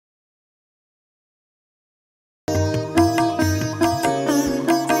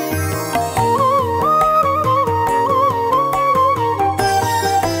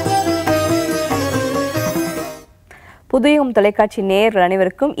புதுயுகம் தொலைக்காட்சி நேயர்கள்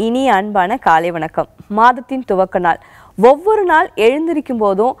அனைவருக்கும் இனிய அன்பான காலை வணக்கம். மாதத்தின் துவக்க நாள். ஒவ்வொரு நாள் எழுந்திருக்கும்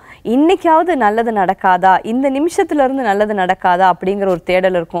போதும் இன்னைக்காவது நல்லது நடக்காதா, இந்த நிமிஷத்துல இருந்து நல்லது நடக்காதா அப்படிங்கிற ஒரு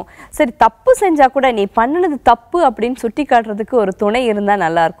தேடல் இருக்கும். சரி, தப்பு செஞ்சா கூட நீ பண்ணினது தப்பு அப்படின்னு சுட்டி காட்டுறதுக்கு ஒரு துணை இருந்தா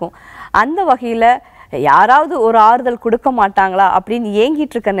நல்லா இருக்கும். அந்த வகையில யாராவது ஒரு ஆறுதல் கொடுக்க மாட்டாங்களா அப்படின்னு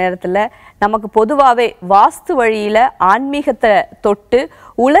ஏங்கிட்டு இருக்க நேரத்தில் நமக்கு பொதுவாகவே வாஸ்து வழியில் ஆன்மீகத்தை தொட்டு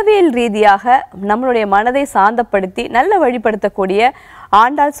உளவியல் ரீதியாக நம்மளுடைய மனதை சாந்தப்படுத்தி நல்ல வழிபடுத்தக்கூடிய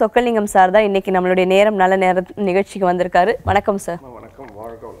ஆண்டாள் சொக்கலிங்கம் சார் தான் இன்னைக்கு நம்மளுடைய நேரம் நல்ல நேரம் நிகழ்ச்சிக்கு வந்திருக்காரு. வணக்கம் சார்.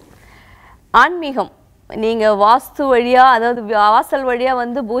 வணக்கம். ஆன்மீகம் நீங்கள் வாஸ்து வழியாக, அதாவது வாசல் வழியாக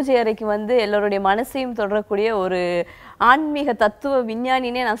வந்து பூஜை அறைக்கு வந்து எல்லோருடைய மனசையும் தொடரக்கூடிய ஒரு ஆன்மீக தத்துவ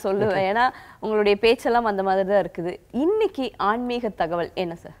விஞ்ஞானினே நான் சொல்லுவேன். ஏன்னா உங்களுடைய பேச்செல்லாம் அந்த மாதிரி தான் இருக்குது. இன்னைக்கு ஆன்மீக தகவல்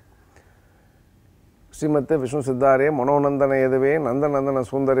என்ன சார்? ஸ்ரீமத்தே விஷ்ணு சித்தாரே மனோநந்தன எதுவே நந்தநந்தன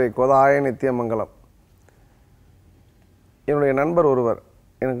சுந்தரே கோதாய நித்தியமங்கலம். என்னுடைய நண்பர் ஒருவர்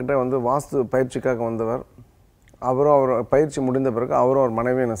என்கிட்ட வந்து வாஸ்து பயிற்சிக்காக வந்தவர். அவர் பயிற்சி முடிந்த பிறகு அவரும் அவர்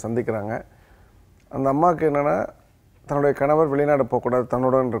மனைவி என்னை சந்திக்கிறாங்க. அந்த அம்மாவுக்கு என்னென்னா, தன்னுடைய கணவர் வெளிநாடு போகக்கூடாது,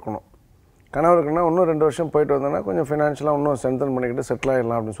 தன்னுடன் இருக்கணும். கணவருக்குன்னா இன்னும் 2 வருஷம் போயிட்டு வந்தோன்னா கொஞ்சம் ஃபினான்ஷியலாக இன்னும் ஸ்ட்ரென்தன் பண்ணிக்கிட்டு செட்டில்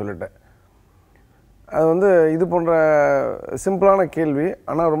ஆகிடலாம் அப்படின்னு சொல்லிட்டேன். அது வந்து இது போன்ற சிம்பிளான கேள்வி,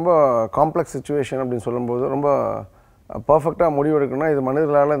 ஆனால் ரொம்ப காம்ப்ளெக்ஸ் சுச்சுவேஷன் அப்படின்னு சொல்லும்போது ரொம்ப பர்ஃபெக்டாக முடிவு எடுக்கணும்னா இது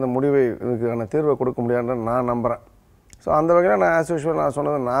மனிதர்களால் இந்த முடிவை இதுக்கான தீர்வை கொடுக்க முடியாதுன்னு நான் நம்புகிறேன். ஸோ அந்த வகையில் நான் ஆஸ் யூஷுவல் நான்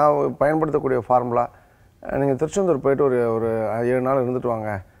சொன்னது, நான் பயன்படுத்தக்கூடிய ஃபார்முலா, நீங்கள் திருச்செந்தூர் போயிட்டு ஒரு 7 நாள் இருந்துட்டு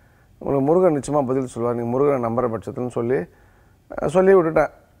வாங்க, உங்களுக்கு முருகன் நிச்சயமாக பதில் சொல்லுவார், நீங்கள் முருகனை நம்புற பட்சத்துன்னு சொல்லி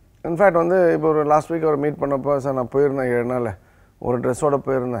விட்டுட்டேன். இன்ஃபேக்ட் வந்து இப்போ ஒரு லாஸ்ட் வீக் அவர் மீட் பண்ணப்போ, சார் நான் போயிருந்தேன் 7 நாள், ஒரு ட்ரெஸ்ஸோடு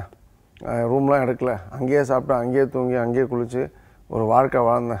போயிருந்தேன், ரூம்லாம் எடுக்கல, அங்கேயே சாப்பிட்டேன், அங்கேயே தூங்கி, அங்கேயே குளித்து ஒரு வாழ்க்கை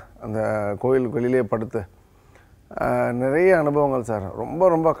வாழ்ந்தேன், அந்த கோயிலுக்கு வெளியிலே படுத்து. நிறைய அனுபவங்கள் சார். ரொம்ப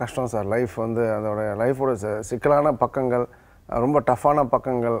ரொம்ப கஷ்டம் சார் லைஃப் வந்து. அதோட லைஃபோட சிக்கலான பக்கங்கள், ரொம்ப டஃப்பான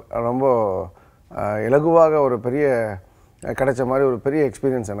பக்கங்கள், ரொம்ப இலகுவாக ஒரு பெரிய கிடைச்ச மாதிரி ஒரு பெரிய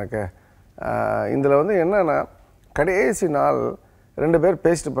எக்ஸ்பீரியன்ஸ் எனக்கு. இதில் வந்து என்னென்னா, கடைசி நாள் 2 பேர்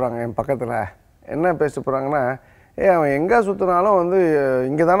பேசிட்டு போகிறாங்க என் பக்கத்தில். என்ன பேசிட்டு போகிறாங்கன்னா, அவன் எங்கே சுற்றினாலும் வந்து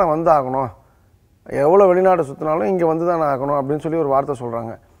இங்கே தானே வந்து ஆகணும், எவ்வளோ வெளிநாடு சுற்றினாலும் இங்கே வந்து தானே ஆகணும் அப்படின்னு சொல்லி ஒரு வார்த்தை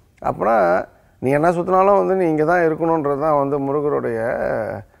சொல்கிறாங்க. அப்போனா நீ என்ன சுற்றினாலும் வந்து நீ இங்கே தான் இருக்கணுன்றது தான் வந்து முருகருடைய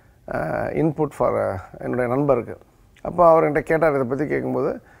இன்புட் ஃபார் என்னுடைய நண்பருக்கு. அப்போ அவர் என்கிட்ட கேட்டார். இதை பற்றி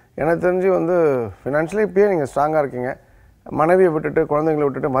கேட்கும்போது எனக்கு தெரிஞ்சு வந்து ஃபினான்ஷியலி இப்போயே நீங்கள் ஸ்ட்ராங்காக இருக்கீங்க, மனைவியை விட்டுட்டு குழந்தைங்களை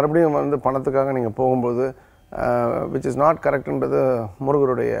விட்டுட்டு மறுபடியும் வந்து பணத்துக்காக நீங்கள் போகும்போது விச் இஸ் நாட் கரெக்டுன்றது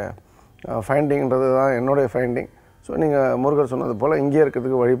முருகருடைய ஃபைண்டிங்கிறது தான் என்னுடைய ஃபைண்டிங். ஸோ நீங்கள் முருகர் சொன்னது போல் இங்கேயே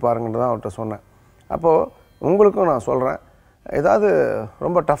இருக்கிறதுக்கு வழி பாருங்கன்றது தான் அவர்கிட்ட சொன்னேன். அப்போது உங்களுக்கும் நான் சொல்கிறேன், ஏதாவது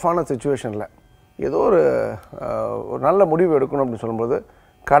ரொம்ப டஃப்பான சுச்சுவேஷனில் ஏதோ ஒரு நல்ல முடிவு எடுக்கணும் அப்படின்னு சொல்லும்போது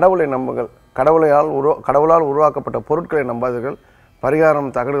கடவுளை நம்புங்கள். கடவுளால் உருவாக்கப்பட்ட பொருட்களை நம்பாதீர்கள். பரிகாரம்,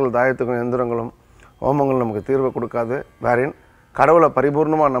 தகடுகள், தாயத்துக்கும் எந்திரங்களும் ஹோமங்களும் நமக்கு தீர்வை கொடுக்காது. வேறின் கடவுளை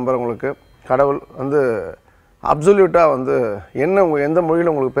பரிபூர்ணமாக நம்புகிறவங்களுக்கு கடவுள் வந்து அப்சல்யூட்டாக வந்து எந்த மொழியில்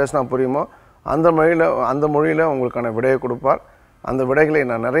உங்களுக்கு பேசினா புரியுமோ அந்த மொழியில் உங்களுக்கான விடையை கொடுப்பார். அந்த விடைகளை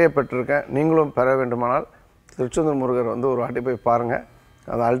நான் நிறைய பெற்றிருக்கேன். நீங்களும் பெற வேண்டுமானால் திருச்செந்தூர் முருகர் வந்து ஒரு வாட்டி போய் பாருங்கள்.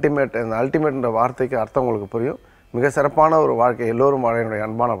 அந்த அல்டிமேட்ன்ற வார்த்தைக்கு அர்த்தம் உங்களுக்கு புரியும். மிக சிறப்பான ஒரு வாழ்க்கை எல்லோரும் வாழ என்னுடைய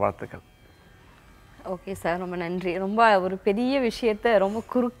அன்பான வாழ்த்துக்கள். ஓகே சார், ரொம்ப நன்றி. ரொம்ப ஒரு பெரிய விஷயத்த ரொம்ப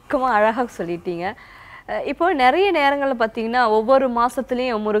குறுக்கமாக அழகாக சொல்லிட்டீங்க. இப்போ நிறைய நேரங்களில் பார்த்தீங்கன்னா ஒவ்வொரு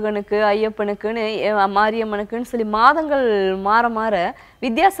மாதத்துலேயும் முருகனுக்கு, ஐயப்பனுக்குன்னு, மாரியம்மனுக்குன்னு சொல்லி மாதங்கள் மாற மாற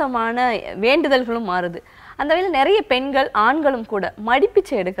வித்தியாசமான வேண்டுதல்களும் மாறுது. அந்த வகையில் நிறைய பெண்கள், ஆண்களும் கூட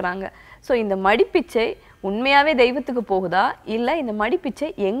மடிப்பிச்சை எடுக்கிறாங்க. ஸோ இந்த மடிப்பிச்சை உண்மையாகவே தெய்வத்துக்கு போகுதா, இல்லை இந்த மடிப்பிச்சை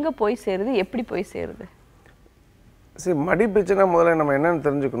எங்கே போய் சேருது, எப்படி போய் சேருது? சரி, மடிப்பிச்சைனா முதல்ல நம்ம என்னென்னு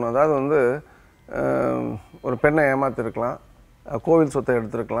தெரிஞ்சுக்கணும். அதாவது வந்து ஒரு பெண்ணை ஏமாத்திருக்கலாம், கோவில் சொத்தை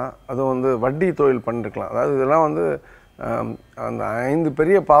எடுத்துருக்கலாம், அதுவும் வந்து வட்டி தொழில் பண்ணிருக்கலாம். அதாவது இதெல்லாம் வந்து அந்த 5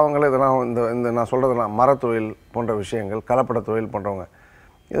 பெரிய பாவங்கள் இதெல்லாம் இந்த நான் சொல்கிறதெல்லாம் மரத்தொழில் போன்ற விஷயங்கள், கலப்பட தொழில் பண்ணுறவங்க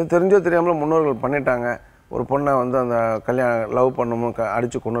இது தெரிஞ்சோ தெரியாமல் முன்னோர்கள் பண்ணிட்டாங்க. ஒரு பொண்ணை வந்து அந்த லவ் பண்ணணும்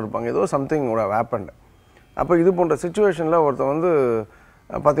அடித்து கொண்டு இருப்பாங்க, ஏதோ சம்திங் கூட ஹேப்பன்ட். அப்போ இது போன்ற சுச்சுவேஷனில் ஒருத்தர் வந்து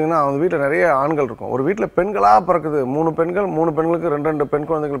பார்த்திங்கன்னா அவங்க வீட்டில் நிறைய ஆண்கள் இருக்கும். ஒரு வீட்டில் பெண்களாக பிறக்குது, 3 பெண்களுக்கு 2 பெண்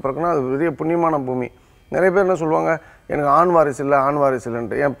குழந்தைகள் பிறக்குன்னா அது பெரிய புண்ணியமான பூமி. நிறைய பேர் என்ன சொல்லுவாங்க, எனக்கு ஆண் வாரிசு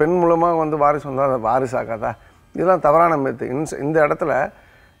இல்லைன்ட்டு. என் பெண் மூலமாக வந்து வாரிசு வந்தால் அதை வாரிசு ஆகாதா? இதெல்லாம் தவறான மெத்து. இந்த இடத்துல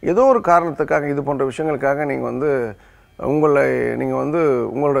ஏதோ ஒரு காரணத்துக்காக, இது போன்ற விஷயங்களுக்காக நீங்கள் வந்து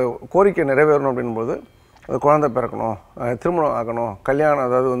உங்களோட கோரிக்கை நிறைவேறணும் அப்படின்போது, அது குழந்தை பிறக்கணும், திருமணம் ஆகணும், கல்யாணம்,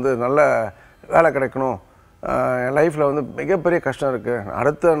 அதாவது வந்து நல்ல வேலை கிடைக்கணும், என் லைஃப்பில் வந்து மிகப்பெரிய கஷ்டம் இருக்குது,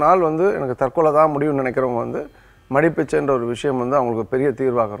 அடுத்த நாள் வந்து எனக்கு தற்கொலை தான் முடியும்னு நினைக்கிறவங்க வந்து மடிப்பிச்சைன்ற ஒரு விஷயம் வந்து அவங்களுக்கு பெரிய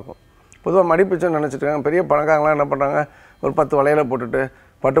தீர்வாக இருக்கும். பொதுவாக மடிப்பிச்சைன்னு நினச்சிட்டுருக்காங்க. பெரிய பணக்காரங்களாம் என்ன பண்ணுறாங்க, ஒரு 10 வளையலை போட்டுட்டு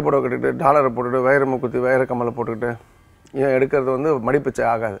பட்டு புடவை கட்டிட்டு டாலரை போட்டுட்டு வைரமு குத்தி வைர கம்மலை போட்டுக்கிட்டு எடுக்கிறது வந்து மடிப்பிச்சை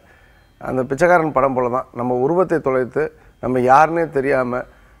ஆகாது. அந்த பிச்சைக்காரன் படம் போல தான் நம்ம உருவத்தை தொலைத்து நம்ம யாருன்னே தெரியாமல்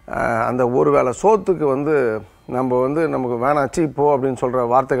அந்த ஒரு வேளை சோத்துக்கு வந்து நம்ம வந்து நமக்கு வேணாச்சு போ அப்படின்னு சொல்கிற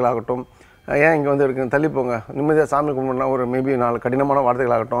வார்த்தைகளாகட்டும், ஏன் இங்கே வந்து எடுக்க தள்ளிப்போங்க நிம்மதியாக சாமி கும்பிட்னா ஒரு மேபி 4 கடினமான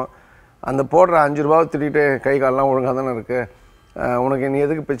வார்த்தைகளாகட்டும், அந்த போடுற 5 ரூபாவை திட்டிகிட்டு கை காலெலாம் ஒழுங்காக தானே இருக்குது, உனக்கு நீ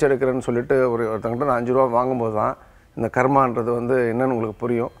எதுக்கு பிச்சை எடுக்கிறேன்னு சொல்லிட்டு ஒருத்தங்கிட்ட நான் 5 ரூபா வாங்கும்போது தான் இந்த கர்மான்றது வந்து என்னன்னு உங்களுக்கு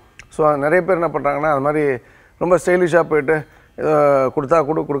புரியும். ஸோ நிறைய பேர் என்ன பண்ணுறாங்கன்னா, அது மாதிரி ரொம்ப ஸ்டைலிஷாக போயிட்டு கொடுத்தா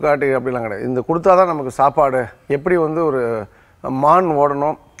கொடுக்காட்டி அப்படிலாம் கிடையாது. இந்த கொடுத்தா தான் நமக்கு சாப்பாடு. எப்படி வந்து ஒரு மான்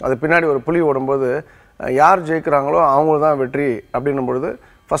ஓடணும், அது பின்னாடி ஒரு புலி ஓடும்போது யார் ஜெயிக்கிறாங்களோ அவங்க தான் வெற்றி அப்படின்னும் பொழுது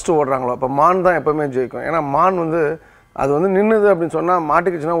ஃபஸ்ட்டு ஓடுறாங்களோ அப்போ மான் தான் எப்போவுமே ஜெயிக்கும். ஏன்னா மான் வந்து அது வந்து நின்றுது அப்படின்னு சொன்னால்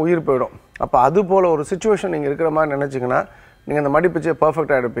மாட்டிக்கிச்சுன்னா உயிர் போயிடும். அப்போ அது போல் ஒரு சுச்சுவேஷன் நீங்கள் இருக்கிற மாதிரி நினச்சிங்கன்னா நீங்கள் அந்த மடிப்பிச்சையை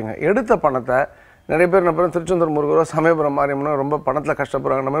பர்ஃபெக்டாக எடுப்பீங்க. எடுத்த பணத்தை நிறைய பேர் என்ன பண்ணுறோம், திருச்செந்தூர் முருகரோ சமயபுரம் மாரியம்மனோ ரொம்ப பணத்தில்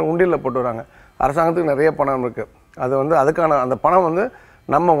கஷ்டப்படுறாங்க, மாதிரி உண்டியில் போட்டு வராங்க. அரசாங்கத்துக்கு நிறைய பணம் இருக்குது. அது வந்து அதுக்கான அந்த பணம் வந்து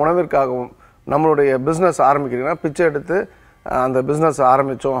நம்ம உணவிற்காகவும் நம்மளுடைய பிஸ்னஸ் ஆரம்பிக்கிறீங்கன்னா பிச்சை எடுத்து அந்த பிஸ்னஸ்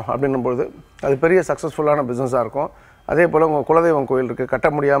ஆரம்பித்தோம் அப்படின்னும்பொழுது அது பெரிய சக்ஸஸ்ஃபுல்லான பிஸ்னஸாக இருக்கும். அதே போல் உங்கள் குலதெய்வம் கோயில் இருக்குது, கட்ட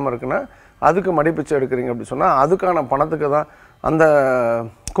முடியாமல் இருக்குன்னா அதுக்கு மடிப்பிச்சை எடுக்கிறீங்க அப்படி சொன்னால் அதுக்கான பணத்துக்கு தான் அந்த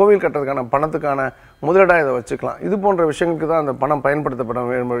கோவில் கட்டுறதுக்கான பணத்துக்கான முதலீடாக இதை வச்சுக்கலாம். இது போன்ற விஷயங்களுக்கு தான் அந்த பணம் பயன்படுத்தப்பட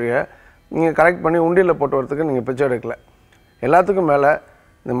வேண்டிய நீங்கள் கலெக்ட் பண்ணி உண்டியில் போட்டு வரத்துக்கு நீங்கள் பிச்சை எடுக்கலை. எல்லாத்துக்கும் மேலே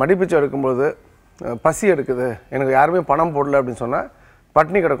இந்த மடிப்பிச்சை எடுக்கும்போது பசி எடுக்குது, எனக்கு யாருமே பணம் போடல அப்படின்னு சொன்னால்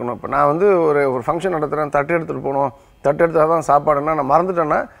பட்னி கிடக்கணும். இப்போ நான் வந்து ஒரு ஃபங்க்ஷன் நடத்துகிறேன், தட்டு எடுத்துகிட்டு போகணும், தட்டு எடுத்தால் தான் சாப்பாடுன்னா நான்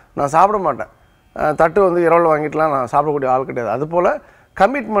மறந்துட்டேன்னா நான் சாப்பிட மாட்டேன். தட்டு வந்து இரவில் வாங்கிட்டுலாம் நான் சாப்பிடக்கூடிய ஆள் கிடையாது. அதுபோல்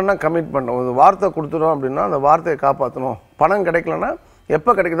கமிட்மெண்ட்னா கமிட்மெண்ட், ஒரு வார்த்தை கொடுத்துட்டோம் அப்படின்னா அந்த வார்த்தையை காப்பாற்றணும். பணம் கிடைக்கலன்னா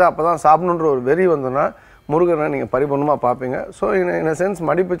எப்போ கிடைக்குதோ அப்போ தான் சாப்பிடணுன்ற ஒரு வெறி வந்துன்னா முருகனை நீங்கள் பரிபூர்ணமாக பார்ப்பீங்க. ஸோ இன் சென்ஸ்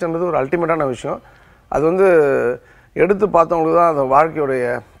மடிப்பிச்சைன்றது ஒரு அல்டிமேட்டான விஷயம். அது வந்து எடுத்து பார்த்தவங்களுக்கு தான் அந்த வாழ்க்கையுடைய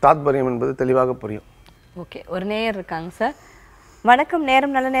தாத்பரியம் என்பது தெளிவாக புரியும். ஓகே, ஒரு நேயர் இருக்காங்க சார். வணக்கம்,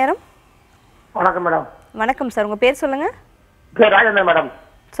 நேரம் நல்ல நேரம். வணக்கம் மேடம். வணக்கம் சார், உங்கள் பேர் சொல்லுங்கள். பேர் ராஜேந்திரன் மேடம்.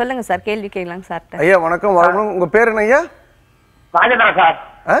 சொல்லுங்கள் சார், கேள்வி கேட்கலாங்க சார். ஐயா வணக்கம். வரணும். உங்கள் பேர் என்ன ஐயா? ராஜேந்திரன் சார்.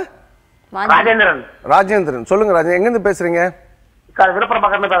 ராஜேந்திரன். ராஜேந்திரன். சொல்லுங்கள் ராஜேந்திரன், எங்கேருந்து பேசுகிறீங்க? சார் விழுப்புரம்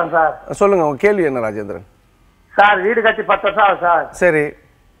பக்கத்துல பேசுறேன் சார். சொல்லுங்கள், உங்கள் கேள்வி என்ன ராஜேந்திரன்? சார் வீடு கட்டி 10 வருஷம் ஆகுது சார். சரி.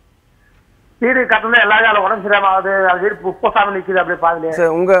 வீடு கட்டினா எல்லாரும் உடம்பு சரியாம ஆகுது, அது வீடு உப்பசாமி நிற்குது அப்படி பாருங்க. சரி,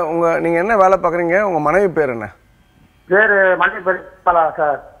 நீங்கள் என்ன வேலை பார்க்குறீங்க? உங்கள் மனைவி பேர் என்ன? பேரு மனைவி பேர்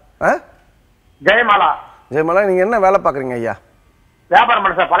சார் ஜெயமாலா. ஜெயமாலா, நீங்கள் என்ன வேலை பார்க்குறீங்க ஐயா? வியாபாரம்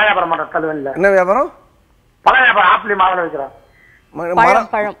பண்ண சார், பழ வியாபாரம் பண்ற கல்வெளியில். என்ன வியாபாரம்? பழ வியாபாரம், ஆப்பிளி மாவுல வைக்கிறோம்.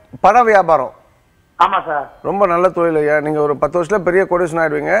 பழ வியாபாரம். ஆமா சார். ரொம்ப நல்ல தொழில் ஐயா. நீங்கள் ஒரு 10 வருஷத்துல பெரிய கோடீஸ்வரன்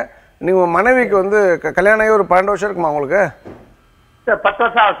ஆயிடுவீங்க. நீங்கள் உங்கள் மனைவிக்கு வந்து கல்யாணம் ஆகி ஒரு 12 வருஷம் இருக்குமா உங்களுக்கு? 10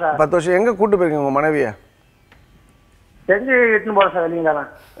 வருஷம் ஆகுது சார். 10 வருஷம். எங்கே கூட்டு போயிருக்கீங்க உங்கள் மனைவியை? செஞ்சு இட்டுன்னு போறேன் சார் வெளியே.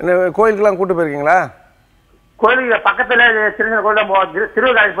 கோயிலுக்கெல்லாம் கூட்டு போயிருக்கீங்களா? கோயிலுக்கு பக்கத்துல சின்ன கோயில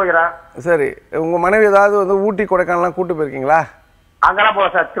திருவிழாக்கு போகிறேன். சரி, உங்கள் மனைவி ஏதாவது வந்து ஊட்டி கொடைக்கானல்லாம் கூட்டு போயிருக்கீங்களா? அங்கெல்லாம்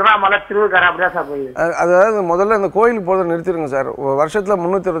போகிறேன் சார். திருவண்ணாமலை திருவிழா அப்படிதான் சார் போய். அதாவது முதல்ல இந்த கோயிலுக்கு போகிறத நிறுத்திடுங்க சார். வருஷத்தில்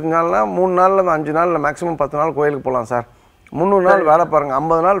 365 நாள்னா 3 நாளில் 5 நாள் இல்லை மேக்ஸிமம் 10 நாள் கோயிலுக்கு போகலாம் சார். 300 நாள் வேலை பாருங்கள்,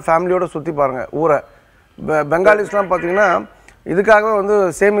 50 நாள் ஃபேமிலியோடு சுற்றி பாருங்கள் ஊரை. பெங்காலிஸ்லாம் பார்த்தீங்கன்னா இதுக்காகவே வந்து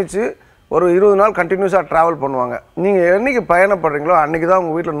சேமித்து ஒரு 20 நாள் கண்டினியூஸாக ட்ராவல் பண்ணுவாங்க. நீங்கள் என்றைக்கு பயணப்படுறீங்களோ அன்றைக்கி தான்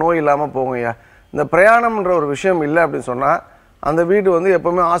உங்கள் வீட்டில் நோய் இல்லாமல் போங்கய்யா. இந்த பிரயாணம்ன்ற ஒரு விஷயம் இல்லை அப்படின்னு சொன்னால் அந்த வீடு வந்து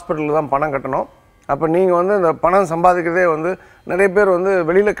எப்போவுமே ஹாஸ்பிட்டலுக்கு தான் பணம் கட்டணும். அப்போ நீங்கள் வந்து இந்த பணம் சம்பாதிக்கிறதே வந்து நிறைய பேர் வந்து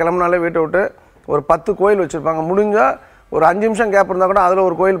வெளியில் கிளம்புனாலே வீட்டை விட்டு ஒரு 10 கோயில் வச்சுருப்பாங்க. முடிஞ்சால் ஒரு 5 நிமிஷம் கேப் இருந்தால் கூட அதில்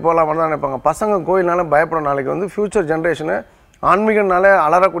ஒரு கோயில் போகலாம்னு தான் நினைப்பாங்க. பசங்க கோயில்னால பயப்படும். நாளைக்கு வந்து ஃப்யூச்சர் ஜென்ரேஷனு ஆன்மீகனாலே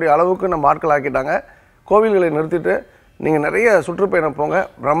அலறக்கூடிய அளவுக்கு நம்ம ஆட்கள் ஆக்கிட்டாங்க. கோவில்களை நிறுத்திட்டு நீங்கள் நிறைய சுற்றுப்பயணம் போங்க,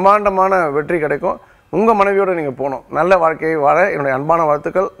 பிரம்மாண்டமான வெற்றி கிடைக்கும். உங்கள் மனைவியோடு நீங்கள் போகணும். நல்ல வாழ்க்கையை வாழ என்னுடைய அன்பான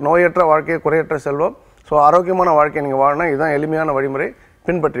வாழ்த்துக்கள். நோயற்ற வாழ்க்கையை குறையற்ற செல்வம். ஸோ ஆரோக்கியமான வாழ்க்கையை நீங்கள் வாழணும். இதுதான் எளிமையான வழிமுறை,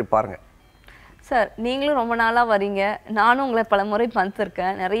 பின்பற்றி பாருங்கள். சார், நீங்களும் ரொம்ப நாளாக வரீங்க, நானும் உங்களை பல முறை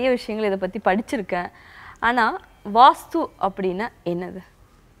பார்த்துருக்கேன், நிறைய விஷயங்கள் இதை பற்றி படிச்சிருக்கேன். ஆனால் வாஸ்து அப்படின்னா என்னது?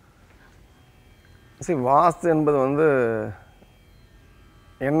 சரி, வாஸ்து என்பது வந்து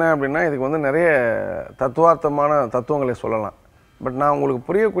என்ன அப்படின்னா இதுக்கு வந்து நிறைய தத்துவார்த்தமான தத்துவங்களை சொல்லலாம். பட் நான் உங்களுக்கு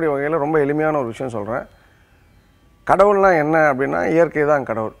புரியக்கூடிய வகையில் ரொம்ப எளிமையான ஒரு விஷயம் சொல்கிறேன். கடவுள்னால் என்ன அப்படின்னா இயற்கை தான்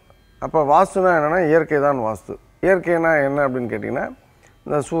கடவுள். அப்போ வாஸ்துனா என்னென்னா இயற்கை தான் வாஸ்து. இயற்கைனா என்ன அப்படின்னு கேட்டிங்கன்னா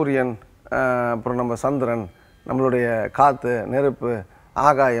இந்த சூரியன், அப்புறம் நம்ம சந்திரன், நம்மளுடைய காற்று, நெருப்பு,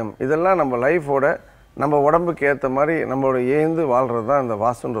 ஆகாயம், இதெல்லாம் நம்ம லைஃபோட நம்ம உடம்புக்கு ஏற்ற மாதிரி நம்மளோட ஏந்து வாழ்கிறது தான் இந்த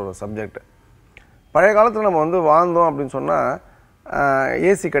வாஸ்துன்ற ஒரு சப்ஜெக்ட். பழைய காலத்தில் நம்ம வந்து வாழ்ந்தோம் அப்படின்னு சொன்னால்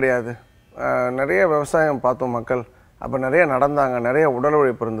ஏசி கிடையாது, நிறைய விவசாயம் பார்த்தோம் மக்கள். அப்போ நிறைய நடந்தாங்க, நிறைய உடல்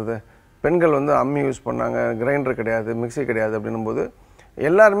உழைப்பு இருந்தது. பெண்கள் வந்து அம்மி யூஸ் பண்ணாங்க, கிரைண்டர் கிடையாது, மிக்சி கிடையாது. அப்படின்னும்போது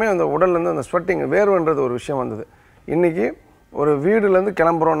எல்லாருமே அந்த உடல்லேருந்து அந்த ஸ்வெட்டிங் வேர்வுன்றது ஒரு விஷயம் வந்தது. இன்றைக்கி ஒரு வீடுலேருந்து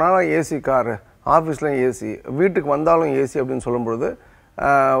கிளம்புறோன்னா ஏசி காரு, ஆஃபீஸ்லையும் ஏசி, வீட்டுக்கு வந்தாலும் ஏசி அப்படின்னு சொல்லும்பொழுது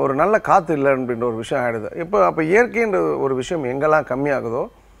ஒரு நல்ல காற்று இல்லை அப்படின்ற ஒரு விஷயம் ஆகிடுது. அப்போ இயற்கைன்ற ஒரு விஷயம் எங்கெல்லாம் கம்மியாகுதோ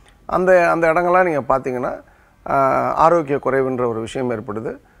அந்த அந்த இடங்கள்லாம் நீங்கள் பார்த்தீங்கன்னா ஆரோக்கிய குறைவுன்ற ஒரு விஷயம்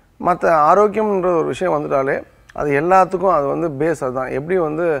ஏற்படுது. மற்ற ஆரோக்கியம்ன்ற ஒரு விஷயம் வந்துட்டாலே அது எல்லாத்துக்கும் அது வந்து பேஸ் அதுதான். எப்படி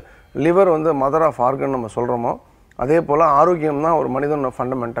வந்து லிவர் வந்து மதர் ஆஃப் ஆர்கன் நம்ம சொல்கிறோமோ அதே போல் ஆரோக்கியம் தான் ஒரு மனிதனோட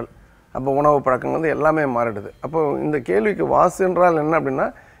ஃபண்டமெண்டல். அப்போ உணவு பழக்கம் வந்து எல்லாமே மாறிடுது. அப்போது இந்த கேள்விக்கு வாஸ்து என்றால் என்ன அப்படின்னா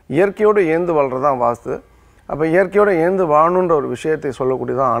இயற்கையோடு ஏந்து வாழ்கிறது தான் வாஸ்து. அப்போ இயற்கையோடு ஏந்து வாழணுன்ற ஒரு விஷயத்தை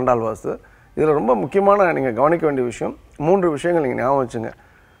சொல்லக்கூடியதான் ஆண்டாள் வாஸ்து. இதில் ரொம்ப முக்கியமான நீங்கள் கவனிக்க வேண்டிய விஷயம் 3 விஷயங்கள் நீங்கள் ஞாபகம் வச்சுங்க.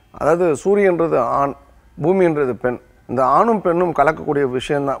 அதாவது சூரியன்றது ஆண், பூமின்றது பெண். இந்த ஆணும் பெண்ணும் கலக்கக்கூடிய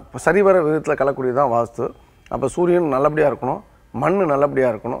விஷயந்தான், சரிவர விதத்தில் கலக்கக்கூடியதான் வாஸ்து. அப்போ சூரியன் நல்லபடியாக இருக்கணும், மண்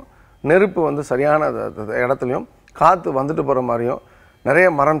நல்லபடியாக இருக்கணும், நெருப்பு வந்து சரியான இடத்துலையும் காற்று வந்துட்டு போகிற மாதிரியும் நிறைய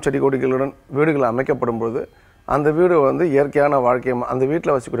மரம் செடி கொடிகளுடன் வீடுகள் அமைக்கப்படும் பொழுது அந்த வீடு வந்து இயற்கையான வாழ்க்கையை அந்த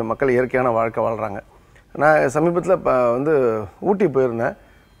வீட்டில் வச்சுக்கூடிய மக்கள் இயற்கையான வாழ்க்கை வாழ்கிறாங்க. நான் சமீபத்தில் வந்து ஊட்டி போயிருந்தேன்.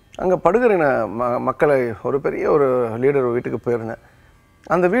 அங்கே படுகரின மக்களை ஒரு பெரிய ஒரு லீடர் வீட்டுக்கு போயிருந்தேன்.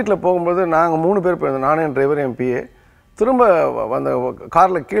 அந்த வீட்டில் போகும்போது நாங்கள் 3 பேர் போயிருந்தோம், நானே என் டிரைவர் என் பிஏ. திரும்ப அந்த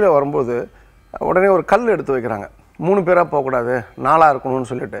காரில் கீழே வரும்போது உடனே ஒரு கல் எடுத்து வைக்கிறாங்க. 3 பேராக போகக்கூடாது, 4ஆக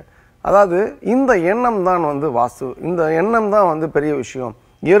இருக்கணும்னு சொல்லிட்டு. அதாவது இந்த எண்ணம் தான் வந்து வாஸ்து. இந்த எண்ணம் தான் வந்து பெரிய விஷயம்.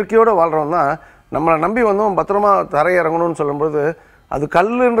 இயற்கையோடு வாழ்கிறோம் தான் நம்மளை நம்பி வந்தோம் பத்திரமா தரையிறங்கணும்னு சொல்லும்போது அது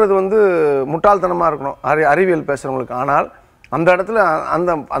கல்லுன்றது வந்து முட்டாள்தனமாக இருக்கணும் அறிவியல் பேசுகிறவங்களுக்கு. ஆனால் அந்த இடத்துல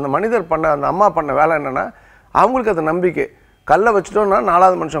அந்த அந்த மனிதர் பண்ண அந்த அம்மா பண்ண வேலை என்னென்னா அவங்களுக்கு அது நம்பிக்கை. கல்லை வச்சுட்டோன்னா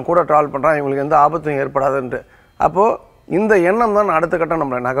 4ஆவது மனுஷன் கூட ட்ராவல் பண்ணுறான், இவங்களுக்கு எந்த ஆபத்தும் ஏற்படாதுன்ட்டு. அப்போது இந்த எண்ணம் தான் அடுத்த கட்டம்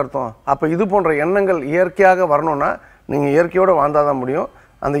நம்மளை நகர்த்தும். அப்போ இது போன்ற எண்ணங்கள் இயற்கையாக வரணும்னா நீங்கள் இயற்கையோடு வாழ்ந்தால் தான் முடியும்.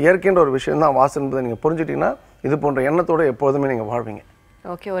 அந்த இயற்கைன்ற ஒரு விஷயம் தான் வாஸ்து என்பதை நீங்கள் புரிஞ்சுட்டிங்கன்னா இது போன்ற எண்ணத்தோடு எப்போதுமே நீங்கள் வாழ்வீங்க.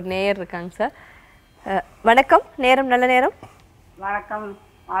 ஓகே, ஒரு நேயர் இருக்காங்க சார். வணக்கம், நேரம் நல்ல நேரம். வணக்கம்,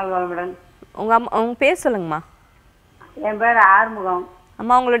 ஆழ்வாழ்வுடன். உங்கள் பேர் சொல்லுங்கம்மா. என் பேர் ஆறுமுகம்.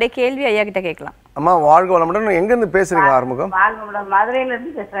 அம்மா உங்களுடைய கேள்வி ஐயா கிட்ட கேட்கலாம். அம்மா வாழ்க வளமுடன். எங்கேருந்து பேசுகிறீங்களா ஆறுமுகம்? வாழ்வுடன்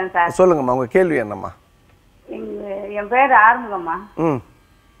மதுரையிலேருந்து பேசுகிறேன் சார். சொல்லுங்கம்மா, உங்கள் கேள்வி என்னம்மா? என் பேர் ஆறுமுகம்மா.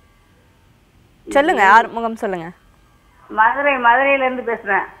 சொல்லுங்க ஆறுமுகம், சொல்லுங்க. மதுரையிலேருந்து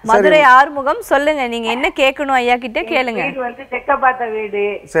பேசுகிறேன். மதுரை ஆறுமுகம், சொல்லுங்க நீங்க என்ன கேட்கணும் ஐயா கிட்ட கேளுங்க. வீடு வந்து தெக்க பார்த்த வீடு.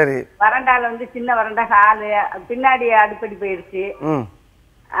 சரி. வறண்டால வந்து சின்ன வறண்டா ஹாலு, பின்னாடி அடுப்படி போயிடுச்சு.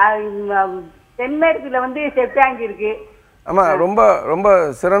 தென்மேற்குல வந்து செப்டாங்கி இருக்கு. ஆமா, ரொம்ப ரொம்ப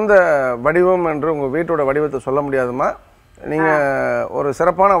சிறந்த வடிவம் என்று உங்க வீட்டோட வடிவத்தை சொல்ல முடியாதுமா. நீங்க ஒரு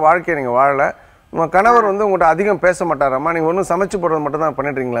சிறப்பான வாழ்க்கையை நீங்க வாழல. உங்க கணவர் வந்து உங்கள்கிட்ட அதிகம் பேச மாட்டாராம்மா? நீங்க ஒன்றும் சமைச்சு போடுறது மட்டும் தான்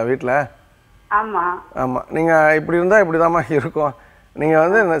பண்ணிட்டுருக்கீங்களா வீட்டில்? ஆமாம் ஆமாம். நீங்கள் இப்படி இருந்தால் இப்படி தாம்மா இருக்கும். நீங்கள்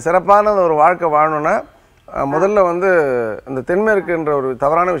வந்து சிறப்பான ஒரு வாழ்க்கை வாழணுன்னா முதல்ல வந்து இந்த தென்மேற்குன்ற ஒரு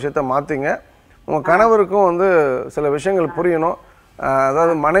தவறான விஷயத்த மாற்றிங்க. உங்கள் கணவருக்கும் வந்து சில விஷயங்கள் புரியணும்.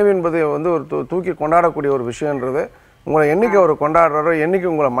 அதாவது மனைவி என்பது வந்து ஒரு தூக்கி கொண்டாடக்கூடிய ஒரு விஷயன்றது. உங்களை என்றைக்கு அவர் கொண்டாடுறாரோ,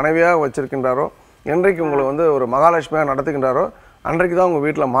 என்றைக்கு உங்களை மனைவியாக வச்சுருக்கின்றாரோ, என்றைக்கு உங்களை வந்து ஒரு மகாலட்சுமியாக நடத்துகின்றாரோ அன்றைக்கு தான் உங்கள்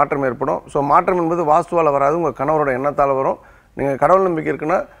வீட்டில் மாற்றம் ஏற்படும். ஸோ மாற்றம் என்பது வாஸ்துவால் வராது, உங்கள் கணவரோட எண்ணத்தால் வரும். நீங்கள் கடவுள் நம்பிக்கை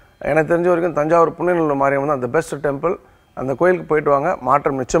இருக்குன்னா எனக்கு தெரிஞ்ச வரைக்கும் தஞ்சாவூர் புண்ணியநல்லூர் மாரியம்மன் தான் அந்த பெஸ்ட் டெம்பிள். அந்த கோயிலுக்கு போயிட்டு வாங்க,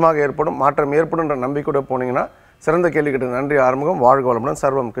 மாற்றம் நிச்சயமாக ஏற்படும். மாற்றம் ஏற்படுன்ற நம்பிக்கையோட போனீங்கன்னா சிறந்த கேள்வி கேட்டது. நன்றி ஆறுமுகம். வாழ்க வளமுடன்.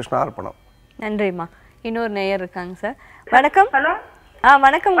 சர்வம் கிருஷ்ணா அர்ப்பணம். நன்றிம்மா. இன்னொரு நேயர் இருக்காங்க சார். வணக்கம். ஹலோ.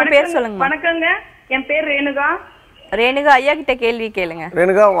 வணக்கம், உங்க பேர் சொல்லுங்க. வணக்கங்க, என் பேர் ரேணுகா. ரேணுகா ஐயா கிட்ட கேள்வி கேளுங்க.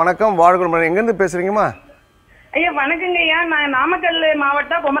 ரேணுகா வணக்கம், வாழ்க வளமுடன். எங்கேருந்து பேசுறீங்கம்மா? ஐயா வணக்கங்க ஐயா, நான் நாமக்கல்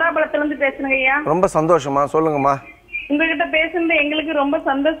மாவட்டம் பொமராபுரத்துல இருந்து பேசுறேங்க ஐயா. ரொம்ப சந்தோஷமா, சொல்லுங்கம்மா. உங்ககிட்ட பேசுறது எங்களுக்கு ரொம்ப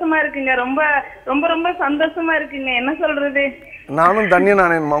சந்தோஷமா இருக்குங்க. ரொம்ப ரொம்ப ரொம்ப சந்தோஷமா இருக்குங்க. என்ன சொல்றது, நானும் தண்ணி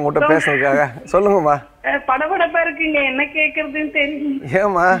நானேம்மா உங்ககிட்ட பேசுறதுக்காக. சொல்லுங்கம்மா. படபடப்பா இருக்குங்க, என்ன கேக்குறதுன்னு தெரியும்.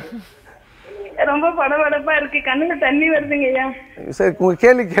 ஏம்மா? ரொம்ப படபடப்பா இருக்கு, கண்ணுல தண்ணி வருதுங்க ஐயா. சரி, உங்க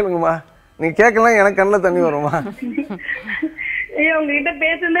கேள்வி கேளுங்கம்மா. நீங்க கேட்கலாம், எனக்கு கண்ணில் தண்ணி வருமா? ஐயா உங்ககிட்ட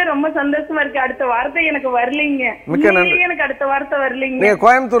பேசுறதே ரொம்ப சந்தோஷமா இருக்கு. அடுத்த வார்த்தை எனக்கு வரலீங்க. மிக்க நன்றி. எனக்கு அடுத்த வார்த்தை வரலீங்க. நீங்க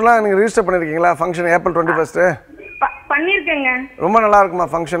கோயம்புத்தூர்லாம் நீங்க ரெஜிஸ்டர் பண்ணிருக்கீங்களா? Function April 21 பண்ணிருக்கேங்க. ரொம்ப நல்லா இருக்குமா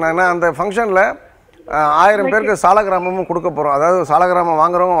ஃபங்க்ஷன்? ஏன்னா அந்த ஃபங்க்ஷன்ல 1000 பேருக்கு சாலகிராமமும் கொடுக்க போறோம். அதாவது சாலகிராமம்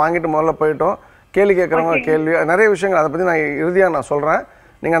வாங்குறவங்க வாங்கிட்டு முதல்ல போயிட்டோம், கேள்வி கேட்குறவங்க கேள்வி, நிறைய விஷயங்கள் அதை பத்தி நான் இறுதியாக நான் சொல்றேன்.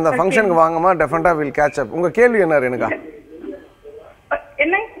 நீங்க அந்த ஃபங்க்ஷனுக்கு வாங்கம்மா, டெஃபினட்டா வில் கேட்ச் அப். உங்க கேள்வி என்ன ரேணுகா?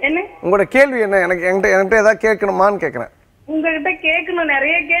 என்ன என்ன உங்களோட கேள்வி என்ன? எனக்கு என்கிட்ட ஏதாவது கேட்கணுமான்னு கேட்குறேன். உங்ககிட்ட கேட்கணும்,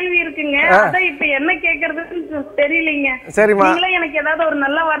 நிறைய கேள்வி இருக்குங்க. அதான் இப்ப என்ன கேக்குறதுன்னு தெரியலீங்க. சரிம்மா, நீங்களே எனக்கு ஏதாவது ஒரு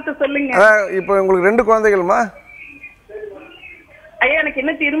நல்ல வார்த்தை சொல்லுங்க. இப்போ உங்களுக்கு 2 குழந்தைகள்மா? ஐயா எனக்கு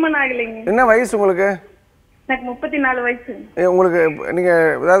என்ன திருமணம் ஆகலைங்க. என்ன வயசு உங்களுக்கு? எனக்கு 34 வயசு. உங்களுக்கு நீங்கள்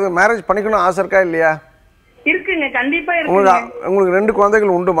ஏதாவது மேரேஜ் பண்ணிக்கணும் ஆசை இருக்கா இல்லையா? இருக்குங்க, கண்டிப்பா இருக்குங்க. உங்களுக்கு 2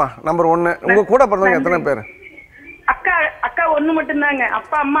 குழந்தைகள் உண்டுமா? நம்பர் 1. உங்க கூட பிறந்தவங்க எத்தனை பேர்? அக்கா ஒண்ணு மட்டும்தாங்க.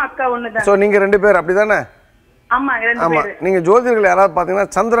 அப்பா அம்மா அக்கா ஒண்ணுதான். ஸோ நீங்க 2 பேர் அப்படிதானே? ஆமா, 2 பேர். நீங்க ஜோதிடர்கள் யாராவது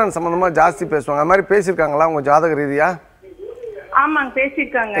பாத்தீங்கன்னா சந்திரன் சம்பந்தமா ஜாஸ்தி பேசுவாங்க. அது மாதிரி பேசியிருக்காங்களா உங்க ஜாதக ரீதியா? ஆமாங்க,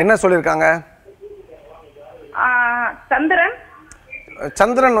 பேசியிருக்காங்க. என்ன சொல்லியிருக்காங்க?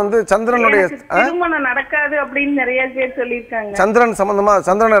 சந்திரன் வந்து சந்திரனுடைய திருமணம் நடக்காது அப்படின்னு நிறைய பேர் சொல்லியிருக்காங்க. சந்திரன் சம்பந்தமா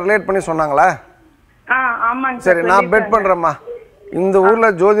சந்திரனை ரிலேட் பண்ணி சொன்னாங்களா? ஆமாங்க. சரி, நான் பெட் பண்றேம்மா. இந்த ஊர்ல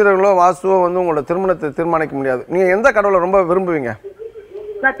ஜோதிடர்களோ வாஸ்துவோ வந்து உங்களோட திருமணத்தை தீர்மானிக்க முடியாது. நீங்க எந்த கடவுளை ரொம்ப விரும்புவீங்க?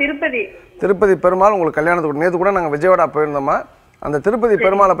 நான் திருப்பதி பெருமாள். உங்களுக்கு கல்யாணத்துக்கு நேற்று கூட நாங்கள் விஜயவாடா போயிருந்தோமா. அந்த திருப்பதி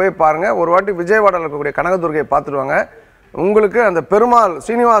பெருமாளை போய் பாருங்க. ஒரு வாட்டி விஜயவாடாவில் இருக்கக்கூடிய கனகதுர்கையை பார்த்துடுவாங்க. உங்களுக்கு அந்த பெருமாள்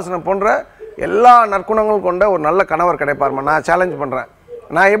சீனிவாசனை போன்ற எல்லா நற்குணங்களும் கொண்ட ஒரு நல்ல கணவர் கிடைப்பாருமா. நான் சேலஞ்ச் பண்ணுறேன்.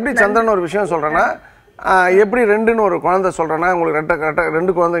 நான் எப்படி சந்திரன் ஒரு விஷயம் சொல்கிறேன்னா, எப்படி 2ன்னு ஒரு குழந்தை சொல்கிறேன்னா, உங்களுக்கு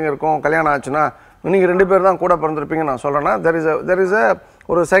 2 குழந்தைங்க இருக்கும் கல்யாணம் ஆச்சுன்னா, நீங்கள் 2 பேர் தான் கூட பிறந்திருப்பீங்க நான் சொல்கிறேன்னா, தெர் இஸ்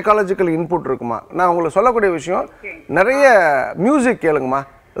ஒரு சைக்காலஜிக்கல் இன்புட் இருக்குமா. நான் உங்களுக்கு சொல்லக்கூடிய விஷயம், நிறைய மியூசிக் கேளுங்கம்மா.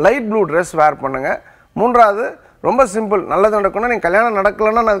 லைட் ப்ளூ ட்ரெஸ் வேர் பண்ணுங்கள். 3வது ரொம்ப சிம்பிள். நல்லது நடக்கணும்னா, நீங்கள் கல்யாணம்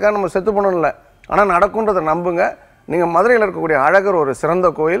நடக்கலைன்னா அதுக்காக நம்ம செத்து போகணும் இல்லை, ஆனால் நடக்குன்றதை நம்புங்க. நீங்கள் மதுரையில் இருக்கக்கூடிய அழகர் ஒரு சிறந்த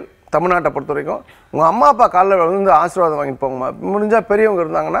கோயில் தமிழ்நாட்டை பொறுத்த வரைக்கும். உங்கள் அம்மா அப்பா காலில் விழுந்து ஆசீர்வாதம் வாங்கிட்டு போங்கம்மா. முடிஞ்சால் பெரியவங்க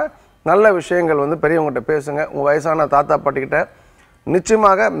இருந்தாங்கன்னா நல்ல விஷயங்கள் வந்து பெரியவங்ககிட்ட பேசுங்க. உங்கள் வயசான தாத்தா பாட்டிக்கிட்ட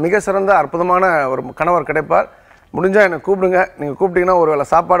நிச்சயமாக மிக சிறந்த அற்புதமான ஒரு கணவர் கிடைப்பார். முடிஞ்சால் என்னை கூப்பிடுங்க. நீங்கள் கூப்பிட்டீங்கன்னா ஒரு வேளை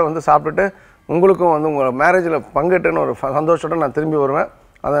சாப்பாடு வந்து சாப்பிட்டுட்டு உங்களுக்கும் வந்து உங்கள் மேரேஜில் பங்கேற்றுன்னு ஒரு சந்தோஷத்தோடு நான் திரும்பி வருவேன்.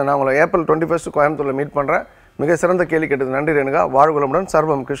 அதை நான் உங்களை ஏப்ரல் 21 கோயம்புத்தூரில் மீட் பண்ணுறேன். மிக சிறந்த கேள்வி கேட்டது. நன்றி ரேணுகா. வாழ்வுகளுடன்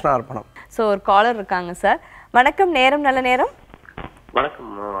சர்வம் கிருஷ்ணா அர்ப்பணம். ஸோ ஒரு காலர் இருக்காங்க சார். வணக்கம், நேரம் நல்ல நேரம். வணக்கம்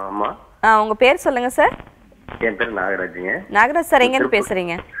அம்மா. உங்க பேர் சொல்லுங்க சார். என் பேர் நாகராஜுங்க. நாகராஜ் சார், எங்கன்னு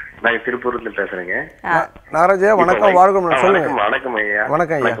பேசுறீங்க? நாங்க திருப்பூர்ல பேசுறேங்க. நாகராஜ் வணக்கம். வாழ்வுகளுடன் சொல்லுங்க. வணக்கம் ஐயா.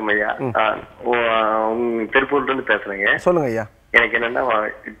 வணக்கம் ஐயா. திருப்பூர்ல இருந்து பேசுறேங்க. சொல்லுங்க ஐயா. எனக்கு என்னன்னா,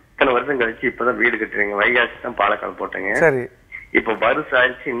 இத்தனை வருஷம் கழிச்சு இப்பதான் வீடு கட்டுறீங்க. வைகாசி தான் பாலக்கால் போட்டேங்க. சரி. இப்ப வருஷம்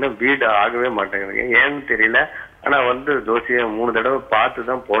ஆயிடுச்சு, இன்னும் வீடு ஆகவே மாட்டேங்குதுங்க. ஏன்னு தெரியல. ஆனா வந்து ஜோசிய 3 தடவை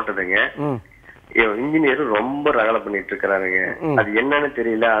பார்த்துதான் போட்டதுங்க. இன்ஜினியர் ரொம்ப ரகலை பண்ணிட்டு இருக்கிறாருங்க. அது என்னன்னு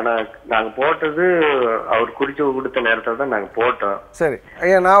தெரியல. ஆனா நாங்க போட்டது அவர் குறிச்சு கொடுத்த நேரத்துல தான் நாங்க போட்டோம். சரி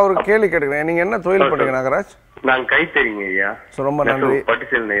ஐயா, நான் ஒரு கேள்வி கேட்டுக்கிறேன். நீங்க என்ன தொழில் பண்றீங்க நாகராஜ்? நாங்க கைத்தறிங்க ஐயா. ரொம்ப நன்றி.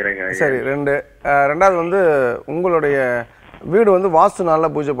 பட்டுசேல் நெய்றேங்க. சரி. 2வது வந்து உங்களுடைய வீடு வந்து வாஸ்து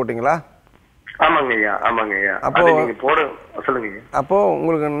நாள்ல பூஜை போட்டீங்களா? ஆமாங்க ஐயா. ஆமாங்க ஐயா. அப்போ நீங்க போட சொல்லுங்க. அப்போ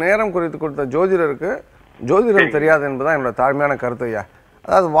உங்களுக்கு நேரம் குறித்து கொடுத்த ஜோதிடருக்கு ஜோதிடம் தெரியாது என்பதுதான் என்னோட தாழ்மையான கருத்து ஐயா.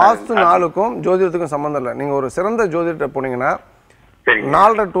 அதாவது வாஸ்து நாளுக்கும் ஜோதிடத்துக்கும் சம்மந்தம் இல்லை. நீங்கள் ஒரு சிறந்த ஜோதிடத்தை போனீங்கன்னா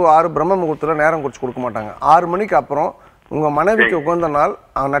 4:30 to 6 பிரம்ம முகூர்த்தத்தில் நேரம் குறித்து கொடுக்க மாட்டாங்க. 6 மணிக்கு அப்புறம் உங்கள் மனைவிக்கு உகந்த நாள்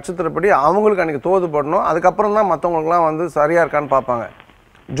நட்சத்திரப்படி அவங்களுக்கு அன்றைக்கி தோதுப்படணும். அதுக்கப்புறம் தான் மற்றவங்களுக்குலாம் வந்து சரியாக இருக்கான்னு பார்ப்பாங்க.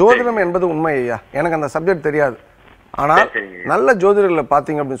 ஜோதிடம் என்பது உண்மை ஐயா. எனக்கு அந்த சப்ஜெக்ட் தெரியாது. ஆனால் நல்ல ஜோதிடர்களை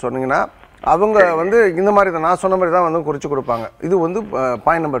பார்த்தீங்க அப்படின்னு சொன்னீங்கன்னா அவங்க வந்து இந்த மாதிரி தான் நான் சொன்ன மாதிரி தான் வந்து குறித்து கொடுப்பாங்க. இது வந்து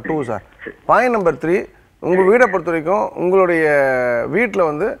point number 2 sir. Point number 3, உங்கள் வீடை பொறுத்த வரைக்கும் உங்களுடைய வீட்டில்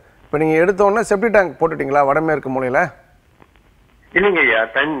வந்து இப்போ நீங்கள் எடுத்தோடனே செப்டி டேங்க் போட்டுட்டீங்களா வடமேற்கு மூலையில்? இல்லைங்க ஐயா.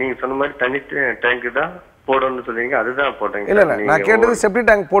 நீங்கள் சொன்ன மாதிரி தண்ணி டேங்க் தான் போடணும்னு சொல்லுவீங்க, அதுதான் போட்டேங்க. இல்லை இல்லை, நான் கேட்டது செப்டி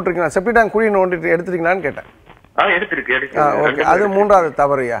டேங்க் போட்டிருக்கீங்களா, செப்டி டேங்க் குழி நோண்டிட்டு எடுத்துட்டீங்களான்னு கேட்டேன். எடுத்துருக்கு. ஓகே, அது 3வது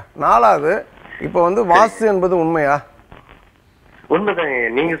தவறுயா. 4வது, இப்போ வந்து வாஸ்து என்பது உண்மையா? உண்மைதாங்க.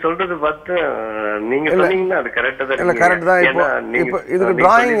 நீங்க சொல்றது பார்த்து நீங்க சொன்னீங்கன்னா அது கரெக்டா தான். இல்ல கரெக்ட் தான். இப்போ இதுக்கு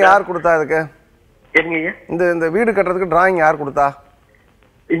டிராயிங் யார் கொடுத்தா? இதுக்கு இந்த வீடு கட்டுறதுக்கு டிராயிங் யார் கொடுத்தா?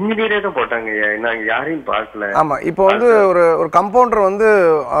 இன்ஜினியரே தான் போட்டாங்க. நாங்க யாரையும் பார்க்கல. ஆமா. இப்போ வந்து ஒரு கம்பவுண்டர் வந்து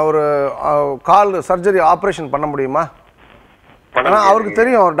ஒரு கால் சர்ஜரி ஆபரேஷன் பண்ண முடியுமா? ஆனா அவருக்கு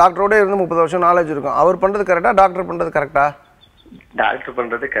தெரியும், அவர் டாக்டரோட இருந்து 30 வருஷம் நாலேஜ் இருக்கும். அவர் பண்றது கரெக்டா, டாக்டர் பண்றது கரெக்டா? டாக்டர்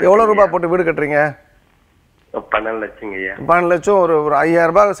பண்றது கரெக்ட். எவ்வளவு ரூபாய் போட்டு வீடு கட்டுறீங்க? 12 லட்சம் ஐயா. 12 லட்சம். ஒரு 5000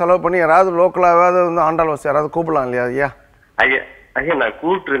 ரூபாய் செலவு பண்ணி யாராவது லோக்கலாவது வந்து ஆண்டாள் வசதி யாராவது கூப்பிடலாம் இல்லையா ஐயா? ஐயா நான்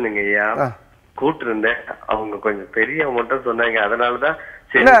கூப்பிட்டு இருந்தேங்க ஐயா. கூப்பிட்டு இருந்தேன். அவங்க கொஞ்சம் பெரிய அமௌண்ட்டா சொன்னாங்க. அதனாலதான்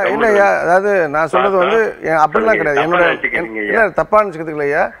இல்ல இல்லையா, அதாவது நான் சொல்றது வந்து அப்படிலாம் கிடையாது. என்னோட தப்பா நினைச்சுக்கிறதுக்கு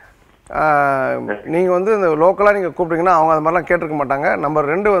இல்லையா, நீங்க வந்து இந்த லோக்கலா நீங்க கூப்பிட்டீங்கன்னா அவங்க அது மாதிரிலாம் கேட்டிருக்க மாட்டாங்க.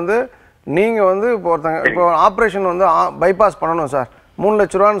 நம்பர் 2 வந்து நீங்க வந்து இப்போ ஆப்ரேஷன் வந்து பைபாஸ் பண்ணணும் சார், 3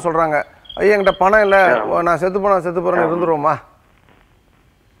 லட்ச ரூபான்னு சொல்றாங்க. ஐயா என்கிட்ட பணம் இல்லை, நான் செத்து போறேன்னு இருந்துருவோமா?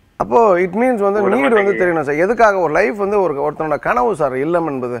 அப்போ இட் மீன்ஸ் வந்து நீடு வந்து தெரியணும் சார். எதுக்காக ஒரு லைஃப் வந்து ஒருத்தனோட கனவு சார் இல்லம்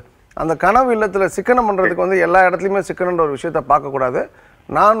என்பது. அந்த கனவு இல்லத்துல சிக்கனம் பண்றதுக்கு வந்து எல்லா இடத்துலையுமே சிக்கனன்ற ஒரு விஷயத்த பார்க்கக்கூடாது.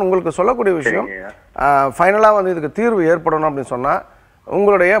 நான் உங்களுக்கு சொல்லக்கூடிய விஷயம், ஃபைனலாக வந்து இதுக்கு தீர்வு ஏற்படணும் அப்படின்னு சொன்னா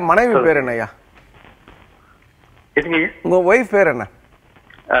உங்களுடைய மனைவி பேர் என்னையா? உங்க ஒய்ஃப் பேர் என்ன?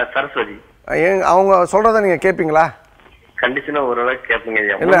 சரஸ்வதி. அவங்க சொல்கிறத நீங்கள் கேட்பீங்களா? கண்டிஷனா ஓரளவுக்கு கேட்பீங்க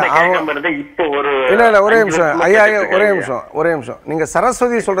ஐயா. இல்ல இப்போ ஒரு இல்ல ஒரே நிமிஷம் ஐயா, ஒரே நிமிஷம். நீங்க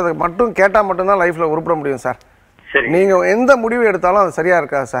சரஸ்வதி சொல்றதுக்கு மட்டும் கேட்டா மட்டும்தான் லைஃப்ல உருப்பட முடியும் சார். நீங்க எந்த முடிவு எடுத்தாலும் அது சரியா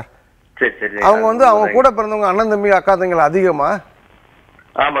இருக்கா சார்? அவங்க வந்து அவங்க கூட பிறந்தவங்க அண்ணன் தம்பி அக்கா தம்பிகள் அதிகமா?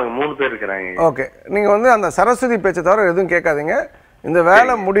 ஆமாங்க, 3 பேர் இருக்கிறாங்க. ஓகே, நீங்க வந்து அந்த சரஸ்வதி பேச்சை தவிர எதுவும் கேட்காதீங்க. இந்த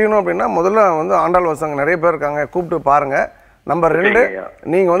வேலை முடியணும் அப்படின்னா முதல்ல வந்து ஆண்டாள் வசங்க நிறைய பேர் இருக்காங்க, கூப்பிட்டு பாருங்க. நம்பர் 2,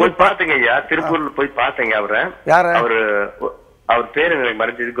 நீங்க வந்து பாத்தீங்க ஐயா, திருப்பூர்ல போய் பாத்தீங்க அவரை. யாரு? அவர் பேரு எனக்கு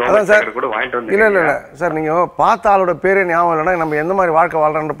மறைஞ்சது. கூட வாங்கிட்டு வந்து. இல்ல சார், நீங்க பார்த்த ஆளோட பேரே ஞாபகம் இல்லைன்னா நம்ம எந்த மாதிரி வாழ்க்கை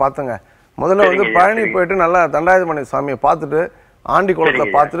வாழ்றான்னு பாத்துங்க. முதல்ல வந்து பழனி போயிட்டு நல்லா தண்டாயுதபாணி சாமியை பார்த்துட்டு, ஆண்டி குளத்துல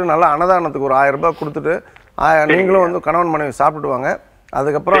பார்த்துட்டு நல்லா அன்னதானத்துக்கு ஒரு 1000 ரூபாய் கொடுத்துட்டு நீங்களும் வந்து கணவன் மனைவி சாப்பிட்டுட்டு வாங்க.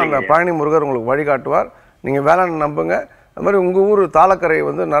 அதுக்கப்புறம் அந்த பழனி முருகர் உங்களுக்கு வழிகாட்டுவார். நீங்க வேளாண் நம்புங்க. அது மாதிரி உங்க ஊர் தாளக்கரை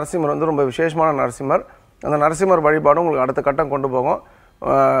வந்து நரசிம்மர் வந்து ரொம்ப விசேஷமான நரசிம்மர். அந்த நரசிம்மர் வழிபாடும் உங்களுக்கு அடுத்த கட்டம் கொண்டு போகும்.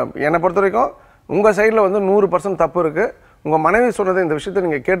 என்னை பொறுத்த வரைக்கும் உங்கள் சைடில் வந்து 100% தப்பு இருக்குது. உங்கள் மனைவி சொன்னதை இந்த விஷயத்தை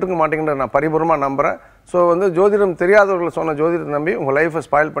நீங்கள் கேட்டுக்க மாட்டீங்கன்ற நான் பரிபூர்ணமாக நம்புகிறேன். ஸோ வந்து ஜோதிடம் தெரியாதவர்கள் சொன்ன ஜோதிடத்தை நம்பி உங்கள் லைஃப்பை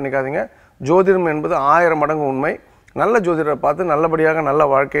ஸ்பாயில் பண்ணிக்காதீங்க. ஜோதிடம் என்பது 1000 மடங்கு உண்மை. நல்ல ஜோதிடரை பார்த்து நல்லபடியாக நல்ல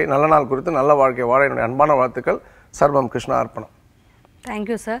வாழ்க்கை, நல்ல நாள் குறித்து நல்ல வாழ்க்கை வாழ என்னுடைய அன்பான வாழ்த்துக்கள். சர்வம் கிருஷ்ணா அர்ப்பணம்.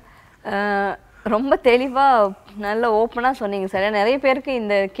 Thank you sir. ரொம்ப தெளிவாக நல்ல ஓப்பனாக சொன்னீங்க சார். நிறைய பேருக்கு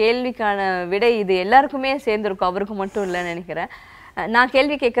இந்த கேள்விக்கான விடை இது எல்லாருக்குமே சேர்ந்துருக்கும், அவருக்கு மட்டும் இல்லைன்னு நினைக்கிறேன். நான்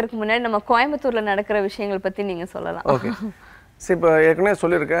கேள்வி கேட்கறதுக்கு முன்னாடி நம்ம கோயம்புத்தூரில் நடக்கிற விஷயங்கள் பற்றி நீங்கள் சொல்லலாம். ஓகே, சரி. இப்போ ஏற்கனவே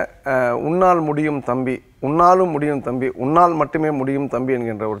சொல்லியிருக்கேன், உன்னால் முடியும் தம்பி, உன்னாலும் முடியும் தம்பி, உன்னால் மட்டுமே முடியும் தம்பி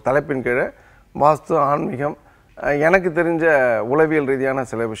என்கின்ற ஒரு தலைப்பின் கீழே வாஸ்து, ஆன்மீகம், எனக்கு தெரிஞ்ச உளவியல் ரீதியான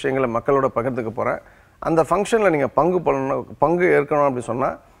சில விஷயங்களை மக்களோட பகிர்ந்துக்க போகிறேன். அந்த ஃபங்க்ஷனில் நீங்கள் பங்கு ஏற்கணும் அப்படின்னு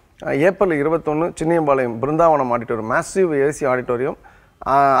சொன்னால் April 21 Chinniyampalayam Brindavanam auditorium, massive AC auditorium.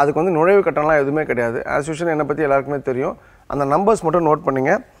 அதுக்கு வந்து நுழைவு கட்டணம்லாம் எதுவுமே கிடையாது. ஆஸ் யூஷுவல் என்னை பற்றி எல்லாருக்குமே தெரியும். அந்த நம்பர்ஸ் மட்டும் நோட்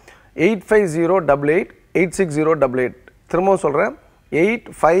பண்ணிங்க. 8508886088. திரும்பவும் சொல்கிறேன்,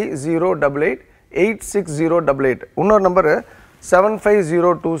 8508886088. இன்னொரு நம்பரு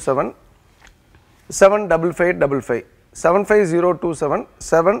 75027 75555. 75027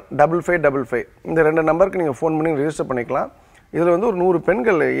 75555. இந்த 2 நம்பருக்கு நீங்கள் ஃபோன் பண்ணி ரிஜிஸ்டர் பண்ணிக்கலாம். இதில் வந்து ஒரு 100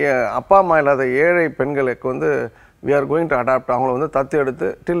 பெண்கள், அப்பா அம்மா இல்லாத ஏழை பெண்களுக்கு வந்து we are going to adopt, அவங்கள வந்து தத்து எடுத்து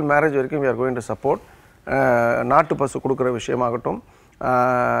டில் மேரேஜ் வரைக்கும் we are going to support. நாட்டு பசு கொடுக்குற விஷயமாகட்டும்,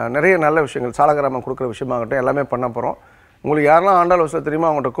 நிறைய நல்ல விஷயங்கள், சாலகிராமம் கொடுக்குற விஷயமாகட்டும், எல்லாமே பண்ண போகிறோம். உங்களுக்கு யாரெல்லாம் ஆண்டாள் வசூல் தெரியுமா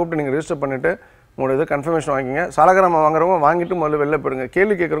அவங்கள்ட்ட கூப்பிட்டு நீங்கள் ரிஜிஸ்டர் பண்ணிவிட்டு உங்களோட இது கன்ஃபர்மேஷன் வாங்கிங்க. சாலகிராமம் வாங்குறவங்க வாங்கிட்டு முதல்ல வெளில போயிடுங்க.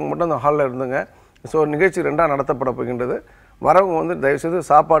 கேள்வி கேட்குறவங்க மட்டும் அந்த ஹாலில் இருந்துங்க. ஸோ நிகழ்ச்சி 2ஆக நடத்தப்பட போகின்றது. வரவங்க வந்து தயவுசெய்து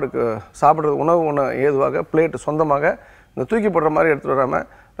சாப்பிட்றது உணவு ஏதுவாக பிளேட் சொந்தமாக இந்த தூக்கி போடுற மாதிரி எடுத்துகிட்டு வராமல்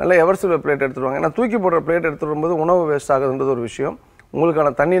நல்ல எவர்சில்வர் பிளேட் எடுத்துகிட்டு வாங்க. ஏன்னா தூக்கி போடுற பிளேட் எடுத்துகிட்டு வரும்போது உணவு வேஸ்ட் ஆகுதுன்றது ஒரு விஷயம். உங்களுக்கான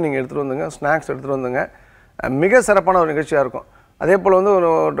தண்ணியை நீங்கள் எடுத்துகிட்டு வந்துங்க, ஸ்நாக்ஸ் எடுத்துகிட்டு வந்துங்க. மிக சிறப்பான ஒரு நிகழ்ச்சியாக இருக்கும். அதே போல் வந்து ஒரு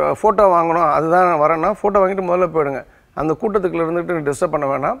ஃபோட்டோ வாங்கணும், அதுதான் வரேன்னா ஃபோட்டோ வாங்கிட்டு முதல்ல போயிடுங்க. அந்த கூட்டத்துக்குள்ள இருந்துட்டு டிஸ்டர்ப் பண்ண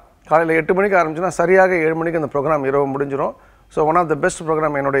வேணாம். காலையில் 8 மணிக்கு ஆரம்பிச்சுன்னா சரியாக 7 மணிக்கு அந்த ப்ரோக்ராம் இரவு முடிஞ்சிடும். So one of the best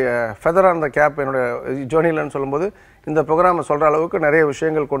program. என்னுடைய ஃபெதர் ஆன் த கேப் என்னுடைய ஜேர்னிலன்னு சொல்லும்போது இந்த ப்ரோக்ராமை சொல்கிற அளவுக்கு நிறைய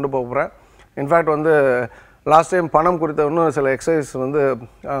விஷயங்கள் கொண்டு போகிறேன். இன்ஃபேக்ட் வந்து லாஸ்ட் டைம் பணம் குறித்த இன்னும் சில எக்ஸசைஸ் வந்து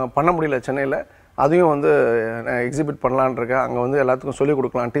பண்ண முடியல சென்னையில். அதையும் வந்து நான் எக்ஸிபிட் பண்ணலான் இருக்கேன். அங்கே வந்து எல்லாத்துக்கும் சொல்லிக்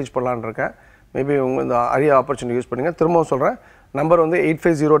கொடுக்கலாம், டீச் பண்ணலான் இருக்கேன். மேபி உங்கள் இந்த அரிய ஆப்பர்ச்சுனிட்டி யூஸ் பண்ணுங்கள். திரும்பவும் சொல்கிறேன், நம்பர் வந்து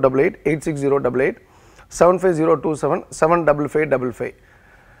 8508886088 75027 75555.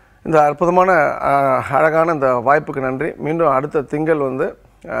 இந்த அற்புதமான அழகான இந்த வாய்ப்புக்கு நன்றி. மீண்டும் அடுத்த திங்கள் வந்து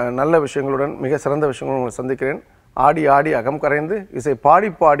நல்ல விஷயங்களுடன் மிக சிறந்த விஷயங்களுடன் உங்களை சந்திக்கிறேன். ஆடி ஆடி அகம் கரைந்து இசை பாடி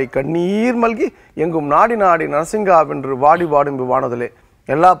பாடி கண்ணீர் மல்கி எங்கும் நாடி நாடி நரசிங்காவென்று வாடி வாடும் வானதிலே.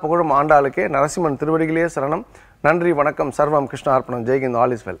 எல்லா புகழும் ஆண்டாளுக்கே. நரசிம்மன் திருவடிகளே சரணம். நன்றி, வணக்கம். சர்வம் கிருஷ்ணார்ப்பணம். ஜெய்ஹிந்த்.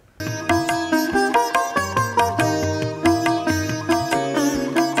 All is well.